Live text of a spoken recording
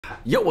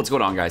Yo, what's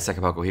going on, guys?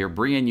 Sekapoko here,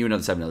 bringing you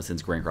another 7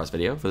 Innocents Grand Cross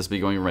video. For this, we'll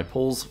be going over my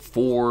pulls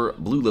for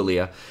Blue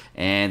Lilia,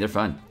 and they're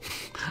fun.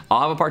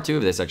 I'll have a part 2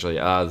 of this, actually.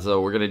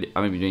 So I'm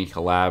gonna be doing a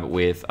collab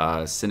with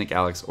Cynic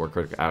Alex, or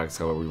Critical Alex,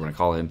 however we want to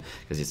call him,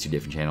 because he has 2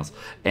 different channels.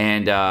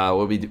 And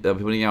we'll be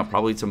putting out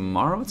probably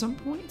tomorrow at some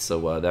point,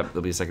 so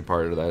that'll be a second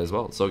part of that as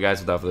well. So, guys,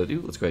 without further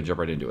ado, let's go ahead and jump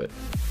right into it.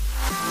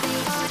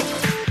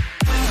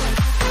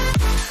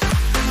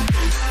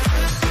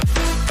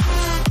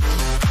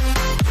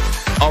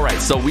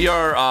 Alright, so we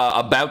are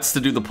about to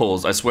do the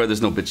pulls. I swear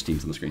there's no bitch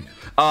teams on the screen.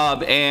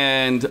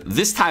 And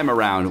this time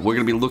around, we're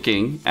going to be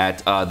looking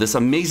at this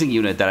amazing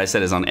unit that I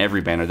said is on every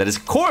banner. That is,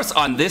 of course,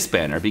 on this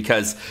banner,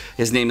 because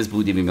his name is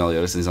Blue DB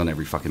Meliodas, and he's on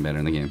every fucking banner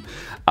in the game.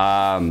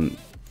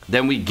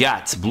 Then we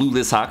got Blue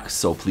Lizhawk,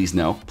 so please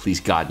no.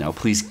 Please God no.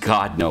 Please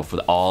God no for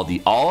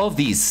all of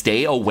these.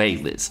 Stay away,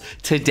 Liz.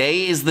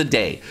 Today is the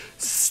day.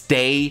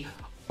 Stay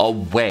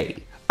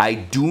away. I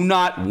do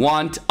not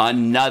want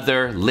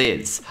another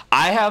Liz.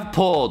 I have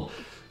pulled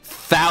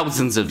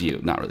thousands of you.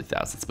 Not really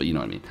thousands, but you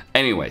know what I mean.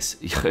 Anyways,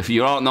 if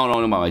you don't know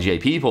about my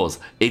JP pulls,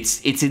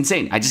 it's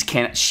insane. I just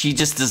can't. She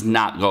just does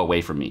not go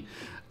away from me.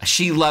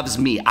 She loves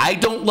me. I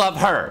don't love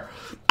her.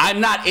 I'm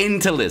not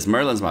into Liz.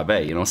 Merlin's my bae.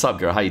 You know, what's up,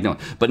 girl? How you doing?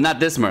 But not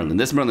this Merlin.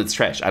 This Merlin's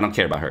trash. I don't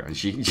care about her.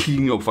 She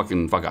can go fuck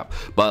up.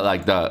 But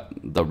like the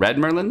red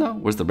Merlin though,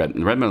 where's the red?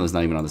 The red Merlin's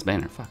not even on this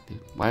banner. Fuck,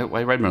 dude.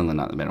 Why red Merlin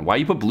not on the banner? Why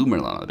you put blue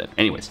Merlin on the banner?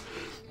 Anyways.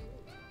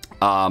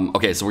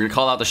 Okay, so we're gonna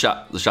call out the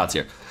shots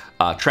here.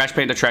 Trash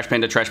Panda, Trash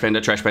Panda, Trash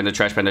Panda, Trash Panda,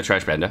 Trash Panda,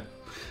 Trash Panda.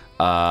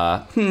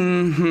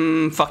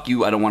 Fuck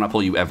you, I don't wanna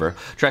pull you ever.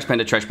 Trash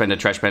Panda, Trash Panda,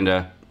 Trash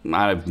Panda.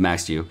 I've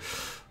maxed you.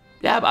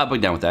 Yeah, I'll be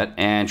down with that.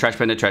 And Trash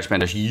Panda,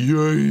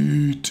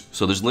 yeet.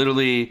 So there's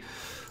literally,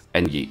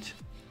 and yeet.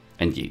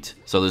 And yeet.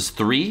 So there's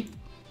 5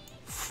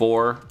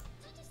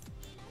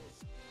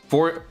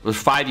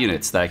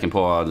 units that I can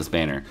pull on this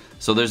banner.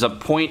 So there's a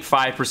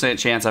 0.5%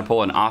 chance I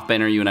pull an off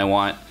banner unit I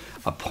want.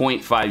 A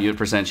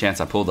 0.5%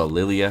 chance I pull the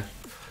Lilia,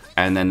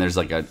 and then there's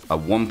like a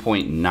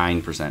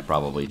 1.9%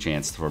 probably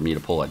chance for me to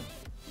pull a,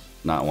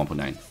 not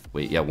 1.9,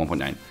 wait, yeah,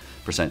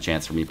 1.9%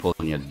 chance for me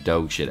pulling a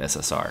dog shit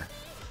SSR.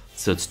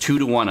 So it's 2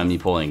 to 1 on me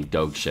pulling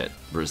dog shit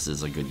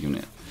versus a good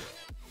unit.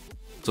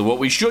 So what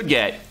we should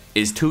get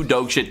is 2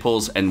 dog shit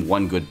pulls and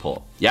 1 good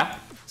pull. Yeah,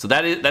 so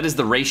that is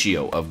the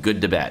ratio of good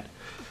to bad.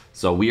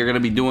 So we are gonna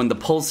be doing the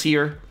pulls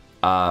here.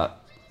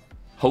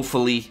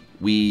 Hopefully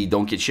we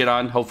don't get shit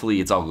on.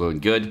 Hopefully it's all going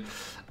good.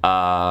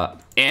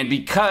 And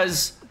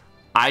because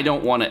I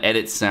don't want to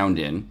edit sound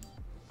in,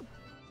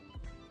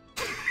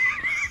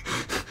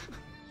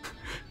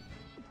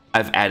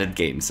 I've added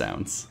game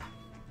sounds.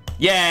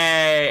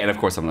 Yay! And of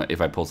course,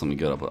 if I pull something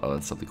good, I'll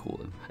add something cool.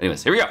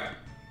 Anyways, here we go.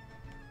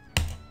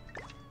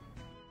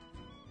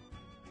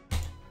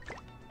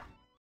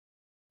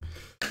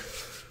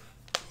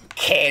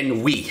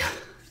 Can we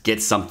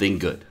get something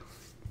good?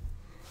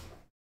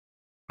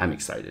 I'm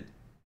excited.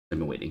 I've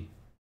been waiting.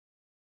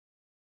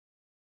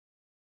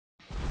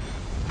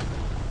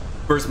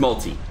 First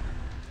multi.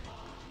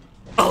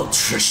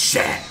 Ultra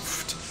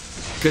Shaft.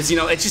 Because, you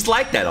know, it's just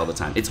like that all the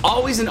time. It's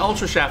always an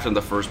Ultra Shaft on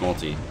the first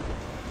multi.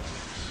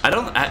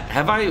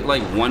 Have I,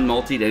 like, one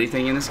multi'd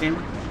anything in this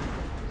game?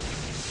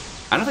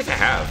 I don't think I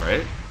have,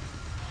 right?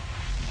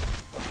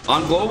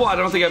 On global, I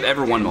don't think I've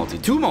ever one multi.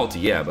 2 multi,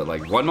 yeah, but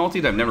like one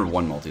multi, I've never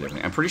one multi.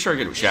 I'm pretty sure I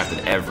get shafted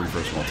every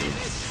first multi.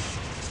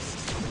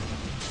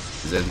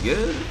 Is that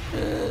good?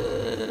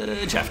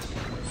 Shaft.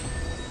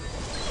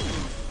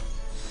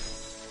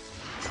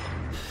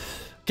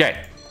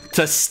 Okay,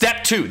 to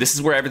step 2. This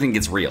is where everything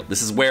gets real.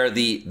 This is where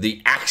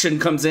the action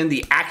comes in,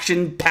 the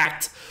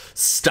action-packed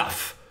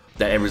stuff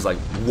that everyone's like,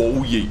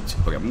 whoa, yeet.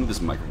 Okay, I'm gonna move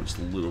this microphone just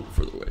a little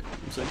further away.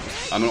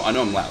 I know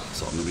I'm loud,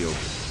 so I'm gonna be over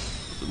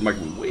the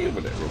microphone way over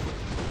there real quick.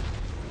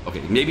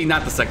 Okay, maybe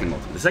not the second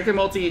multi. The second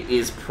multi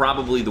is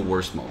probably the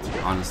worst multi,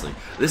 honestly.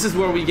 This is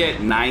where we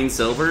get 9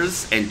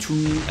 silvers and 2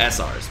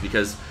 SRs,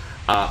 because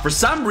for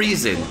some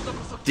reason,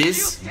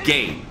 this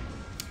game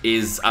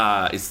is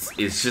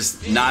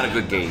just not a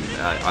good game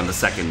on the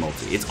second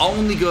multi. It's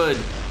only good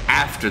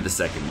after the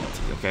second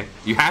multi, okay?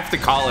 You have to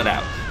call it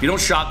out. If you don't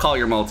shot call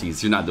your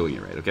multis, you're not doing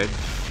it right, okay?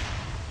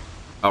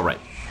 All right.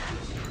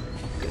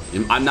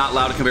 I'm not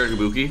allowed to compare to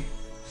Kabuki.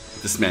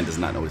 This man does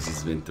not know what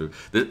he's been through.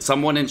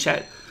 Someone in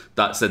chat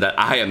said that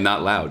I am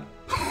not loud.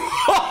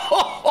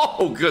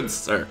 Oh, good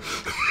sir.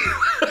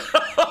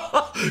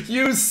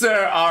 You,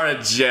 sir, are a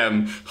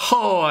gem.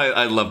 Oh,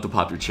 I love to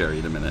pop your cherry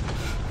in a minute.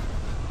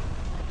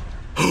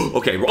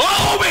 Okay,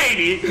 oh,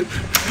 baby!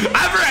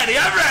 I'm ready,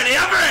 I'm ready,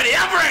 I'm ready,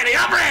 I'm ready,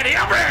 I'm ready,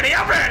 I'm ready,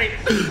 I'm ready!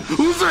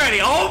 Who's ready?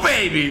 Oh,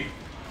 baby!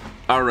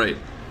 All right.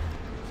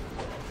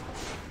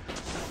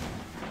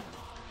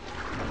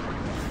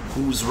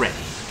 Who's ready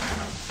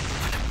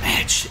for the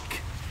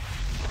magic?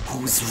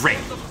 Who's ready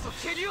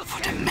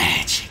for the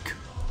magic?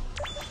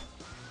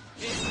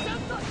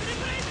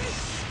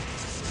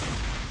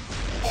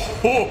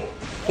 Ho,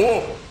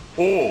 ho,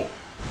 ho!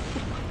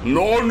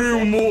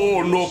 Nani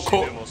mo no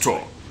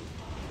kata?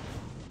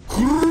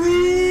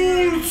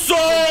 Crimson!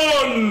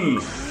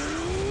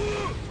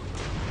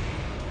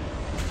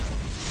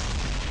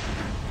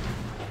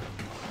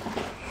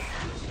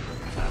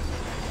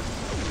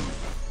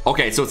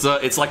 Okay, so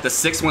it's like the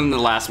 6th one and the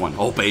last one.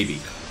 Oh, baby.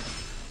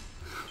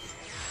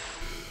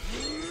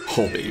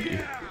 Oh, baby.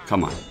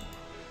 Come on.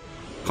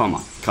 Come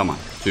on. Come on.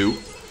 2.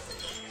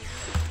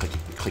 Click it.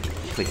 Click it.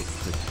 Click it.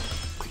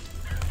 Click it.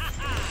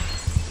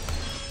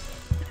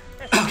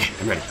 Okay,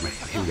 I'm ready. I'm ready.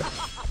 Here we go.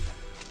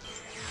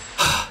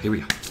 Here we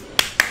go.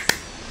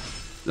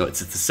 No,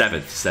 it's the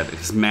 7th. 7th.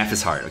 Because math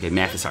is hard. Okay,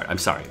 math is hard. I'm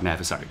sorry.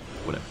 Math is hard.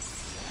 Whatever.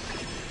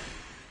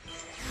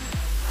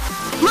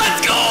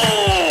 Let's go!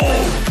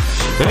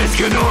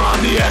 Escanor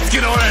on the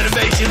Escanor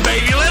animation,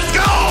 baby. Let's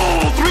go!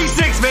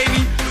 3-6,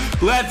 baby.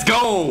 Let's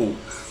go!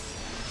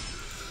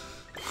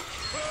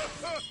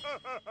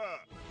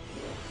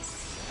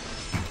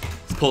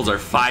 These pulls are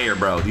fire,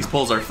 bro. These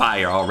pulls are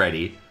fire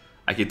already.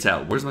 I can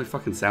tell. Where's my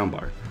fucking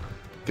soundbar?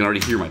 I can already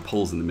hear my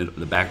pulls in the middle,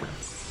 the background.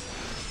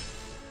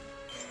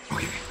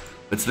 Okay,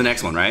 that's the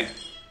next one, right?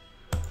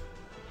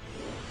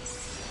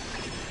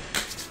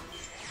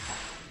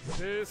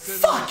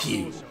 Fuck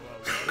you.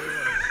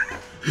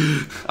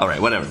 All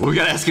right, whatever. We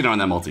got Escanor on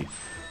that multi.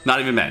 Not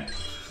even mad.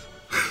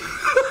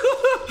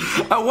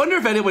 I wonder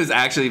if anyone is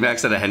actually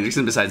maxed out a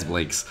Hendrickson besides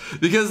Blake's.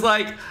 Because,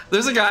 like,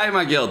 there's a guy in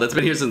my guild that's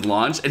been here since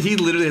launch, and he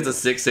literally has a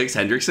 6-6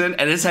 Hendrickson,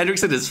 and his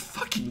Hendrickson is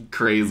fucking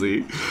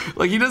crazy.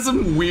 Like, he does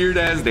some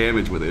weird-ass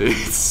damage with it.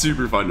 It's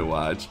super fun to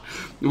watch.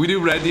 We do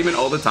Red Demon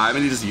all the time,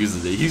 and he just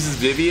uses it. He uses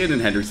Vivian and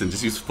Hendrickson,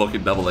 just use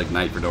fucking double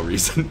Ignite for no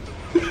reason.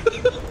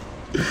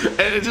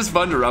 And it's just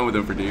fun to run with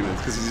him for demons,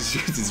 because he just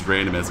shoots these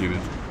random-ass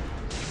units.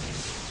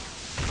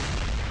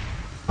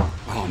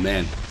 Oh,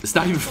 man. It's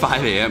not even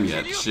 5 a.m.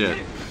 yet. Shit.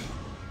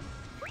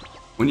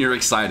 When you're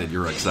excited,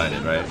 right?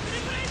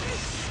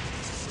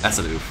 That's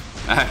an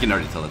oof. I can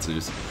already tell that's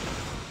news.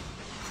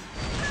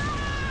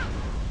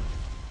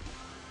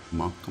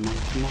 Come on, come on,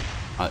 come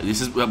on.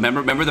 This is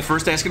remember the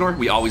first Escanor?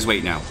 We always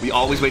wait now. We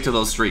always wait till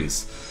those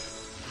strings.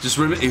 Just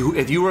remember,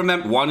 if you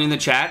remember, 1 in the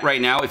chat right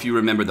now, if you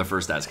remember the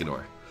first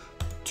Escanor.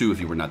 2 if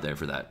you were not there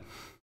for that.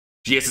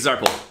 GSSR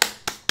pull.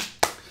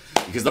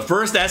 Because the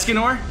first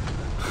Escanor,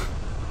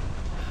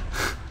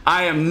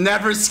 I am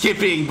never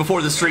skipping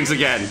before the strings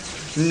again.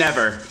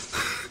 Never.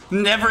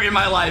 Never in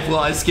my life will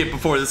I skip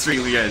before the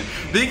strings again.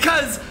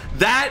 Because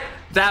that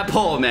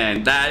pull,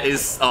 man, that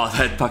is, oh,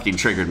 that fucking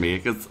triggered me.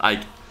 Because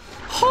I,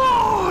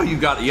 oh, you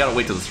gotta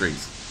wait till the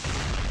strings.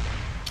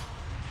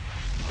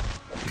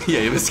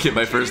 Yeah, you skip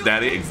my first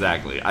daddy?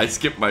 Exactly. I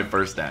skipped my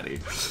first daddy.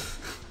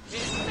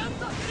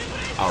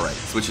 Alright,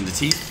 switching to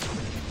teeth.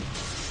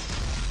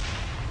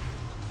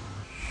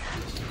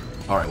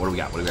 Alright, what do we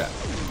got? What do we got?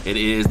 It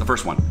is the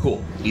first one.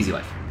 Cool. Easy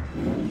life.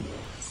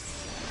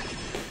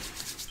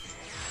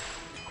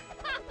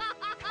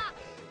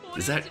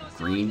 Is that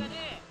green?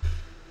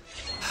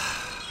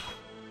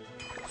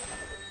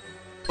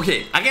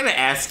 Okay, I gotta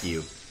ask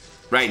you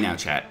right now,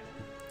 chat.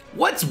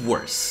 What's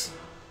worse?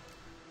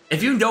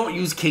 If you don't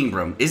use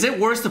Kingbrum, is it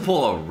worse to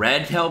pull a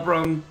red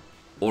Hellbrum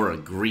or a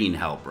green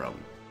Hellbrum?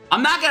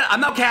 I'm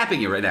not capping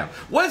you right now.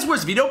 What's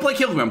worse if you don't play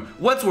Kingbrum?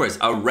 What's worse,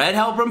 a red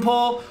Hellbrum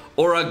pull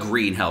or a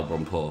green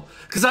Hellbrum pull?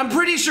 Because I'm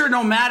pretty sure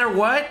no matter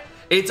what,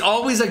 it's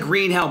always a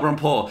green Hellbrum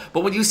pull.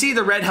 But when you see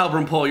the red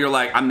Hellbrum pull, you're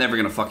like, I'm never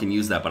gonna fucking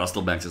use that, but I'll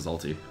still max his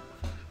ulti.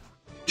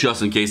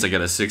 Just in case I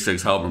get a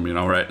 6-6 Hellbrum, you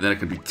know, right? And then it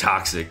could be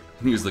toxic.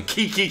 Use the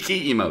key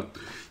emote.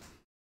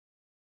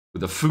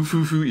 With the foo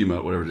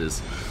emote, whatever it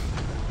is.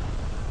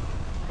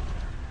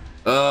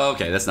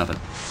 Okay, that's nothing.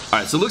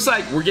 Alright, so it looks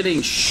like we're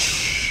getting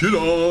shit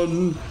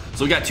on.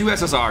 So we got 2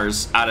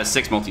 SSRs out of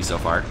 6 multi so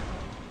far.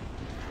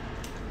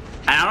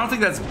 And I don't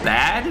think that's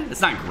bad.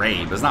 It's not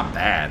great, but it's not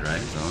bad, right?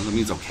 So that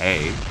means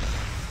okay.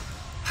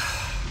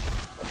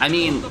 I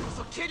mean,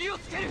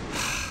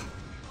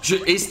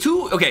 is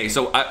 2 okay?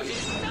 So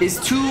is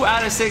 2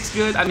 out of 6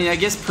 good? I mean, I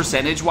guess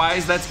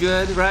percentage-wise, that's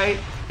good, right?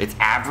 It's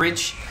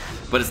average,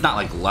 but it's not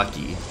like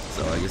lucky.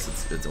 So I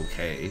guess it's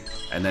okay.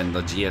 And then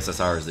the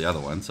GSSR is the other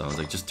one. So I was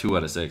like, just 2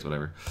 out of 6,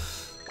 whatever.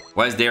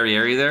 Why is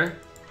Darriere there?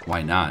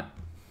 Why not?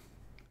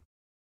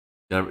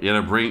 You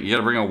gotta bring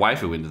a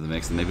waifu into the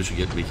mix, and maybe she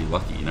could make you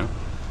lucky, you know?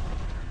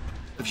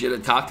 If she had a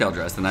cocktail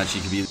dress, then that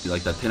she could be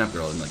like that pinup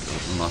girl in like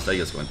in Las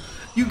Vegas going,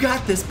 "You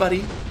got this,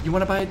 buddy. You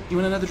want to buy? You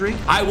want another drink?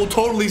 I will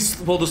totally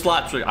pull the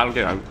slot. I don't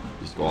care. I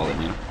just go all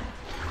in, you know."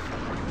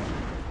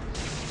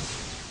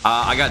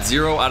 I got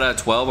 0 out of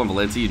 12 on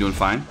Valencia. You doing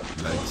fine?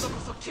 Nice.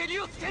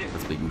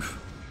 That's a big move.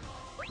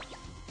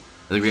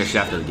 I think we got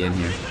shafted again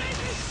here.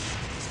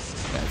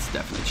 Yeah, it's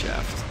definitely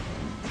shaft.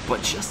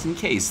 But just in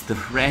case, the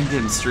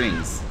random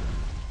strings.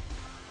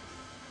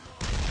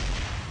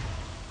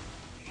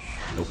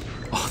 Nope.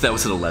 Oh, that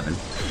was an 11.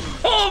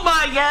 Oh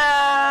my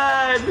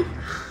god!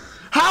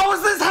 How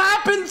has this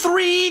happened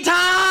 3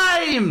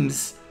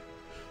 times?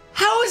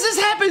 How has this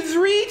happened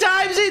 3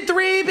 times in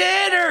 3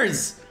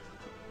 banners?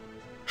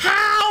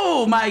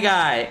 How, my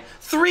guy?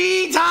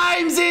 3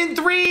 times in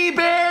 3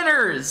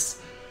 banners.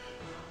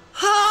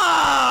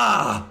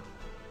 Ha!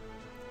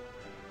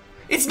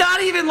 It's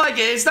not even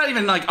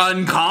like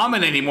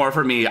uncommon anymore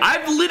for me.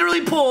 I've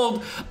literally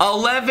pulled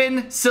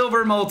 11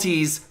 silver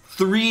multis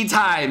 3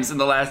 times in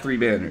the last 3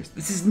 banners.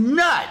 This is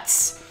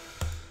nuts.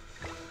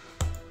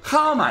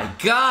 Oh my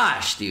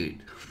gosh, dude.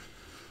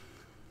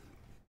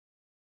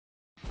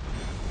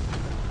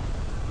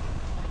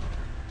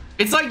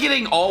 It's like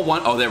getting all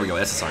one. Oh, there we go.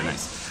 SSR,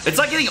 nice. It's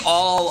like getting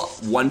all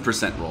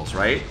 1% rolls,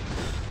 right?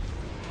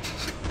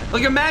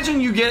 Like imagine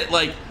you get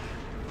like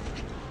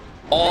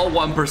all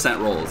 1%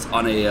 rolls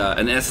on a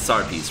an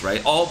SSR piece,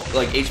 right? All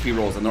like HP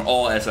rolls, and they're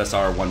all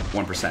SSR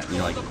 1%. And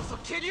you're like,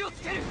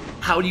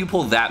 how do you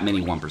pull that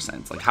many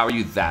 1%? Like, how are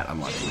you that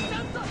unlucky?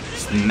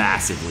 Just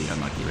massively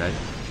unlucky, right?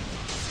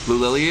 Blue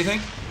Lilia, you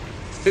think?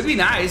 It'd be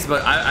nice,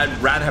 but I'd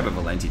rather have a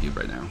Valenti dupe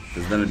right now,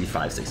 because then it'd be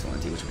 5/6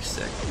 Valenti, which would be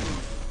sick.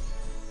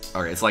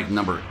 Okay, it's like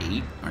number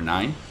 8 or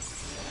 9.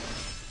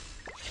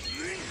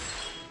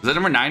 Is that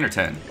number 9 or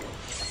 10?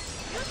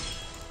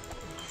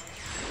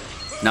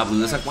 Now Blue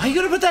Lilia, why are you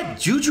gonna put that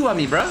juju on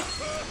me, bro?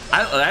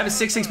 I have a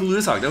 6/6 Blue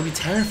Lilia. That would be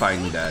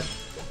terrifyingly bad.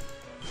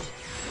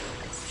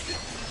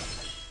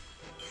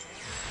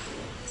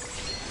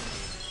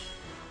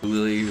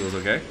 Blue Lilia feels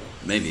okay?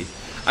 Maybe.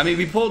 I mean,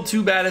 we pulled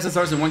 2 bad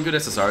SSRs and 1 good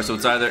SSR, so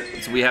it's either,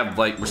 so we have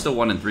like, we're still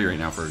 1 and 3 right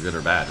now for good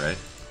or bad, right?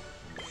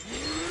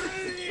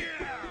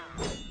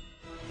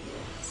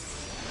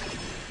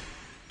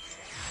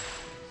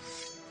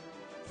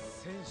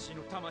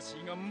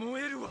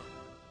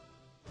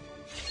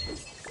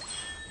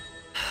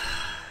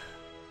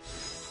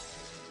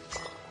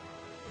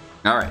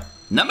 All right,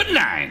 number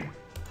 9.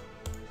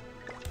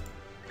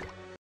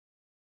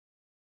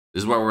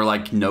 This is where we're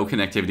like, no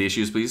connectivity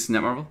issues, please,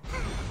 Netmarble.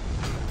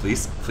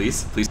 Please,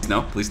 please, please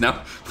no, please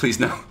no, please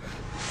no.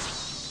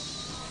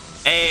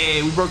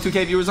 Hey, we broke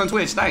 2K viewers on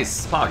Twitch.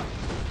 Nice, Pog.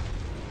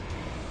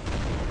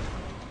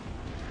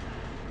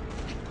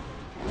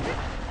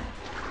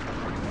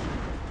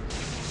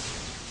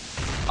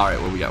 All right,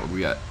 what we got? What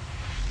we got?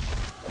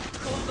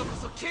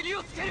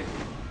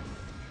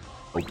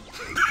 Oh.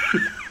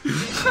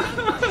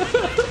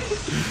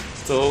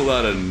 It's a whole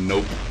lot of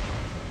nope.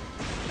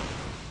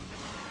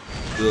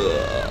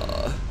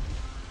 Ugh.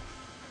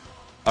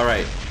 All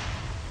right.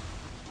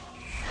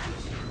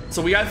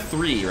 So we got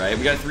 3, right?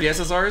 We got 3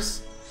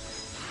 SSRs.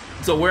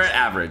 So we're at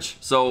average.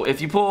 So if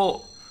you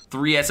pull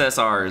 3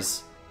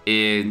 SSRs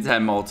in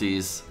 10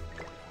 multis,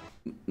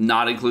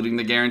 not including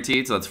the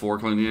guaranteed, so that's 4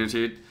 including the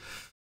guaranteed,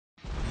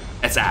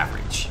 that's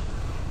average.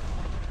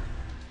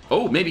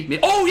 Oh, maybe.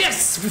 Oh,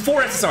 yes!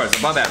 4 SSRs.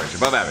 Above average.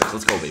 Above average.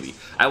 Let's go, baby.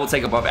 I will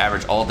take above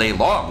average all day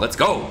long. Let's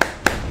go.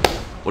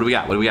 What do we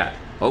got? What do we got?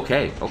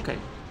 Okay, okay.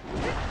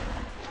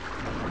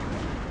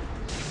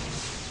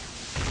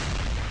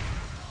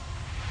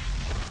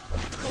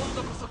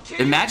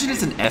 Imagine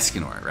it's an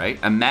Escanor, right?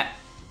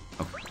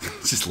 Oh,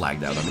 it just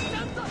lagged out on me.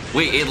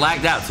 Wait, it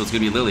lagged out, so it's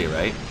gonna be Lilia,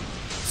 right?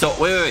 So,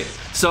 wait.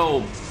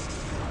 So,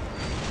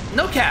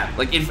 no cap.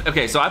 Like,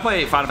 okay, so I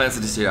play Final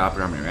Fantasy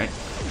Opera Harmony, right?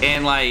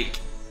 And like,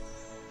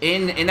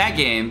 in that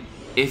game,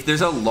 if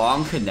there's a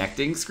long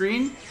connecting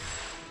screen,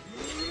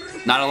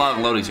 not a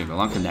long loading screen, but a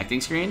long connecting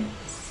screen,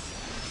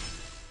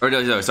 or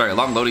no, sorry, a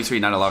long loading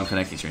screen, not a long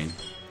connecting screen.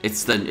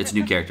 It's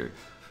new character.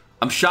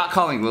 I'm shot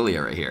calling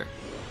Lilia right here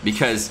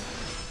because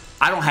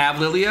I don't have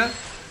Lilia,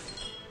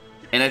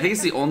 and I think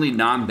it's the only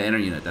non-banner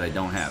unit that I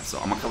don't have. So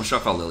I'm gonna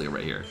shot call Lilia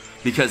right here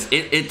because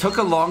it took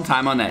a long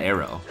time on that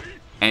arrow,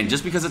 and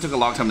just because it took a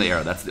long time on the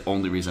arrow, that's the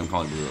only reason I'm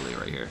calling Lilia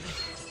right here.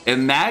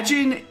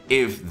 Imagine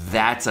if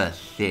that's a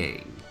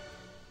thing,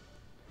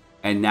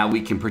 and now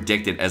we can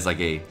predict it as like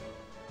a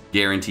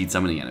guaranteed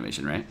summoning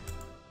animation, right?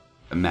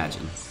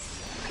 Imagine.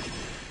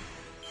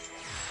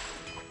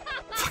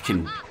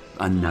 Fucking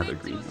another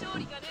green.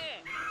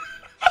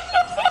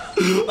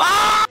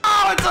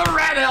 Oh, it's a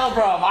red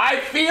Hellbrom.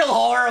 I feel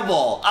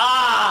horrible.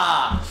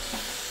 I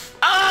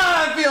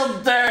feel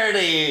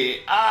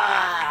dirty.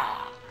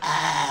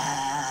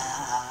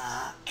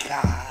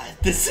 God,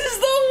 this is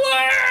the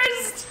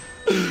worst.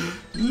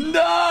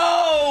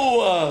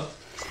 No!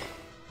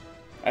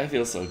 I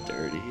feel so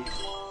dirty.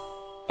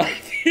 I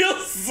feel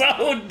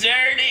so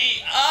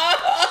dirty.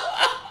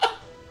 Oh,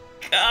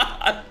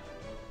 God.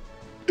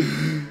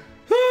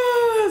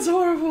 Oh, that's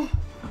horrible.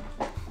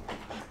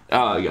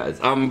 Oh, guys,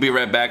 I'm gonna be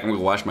right back. I'm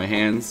gonna wash my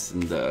hands,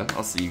 and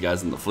I'll see you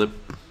guys in the flip.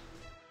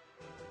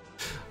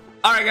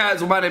 Alright guys,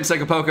 well my name's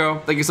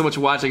Sekapoko. Thank you so much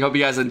for watching. Hope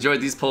you guys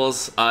enjoyed these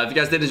pulls. If you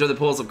guys did enjoy the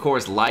pulls, of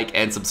course, like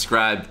and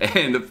subscribe.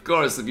 And of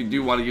course, if you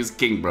do want to use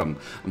Kingbrum,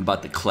 I'm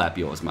about to clap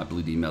you as my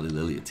Blue D Melly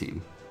Lilia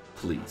team.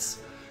 Please.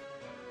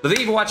 But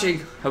thank you for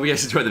watching. Hope you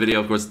guys enjoyed the video.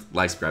 Of course,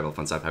 like, subscribe, all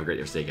fun stuff. Have a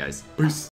great day, guys. Peace.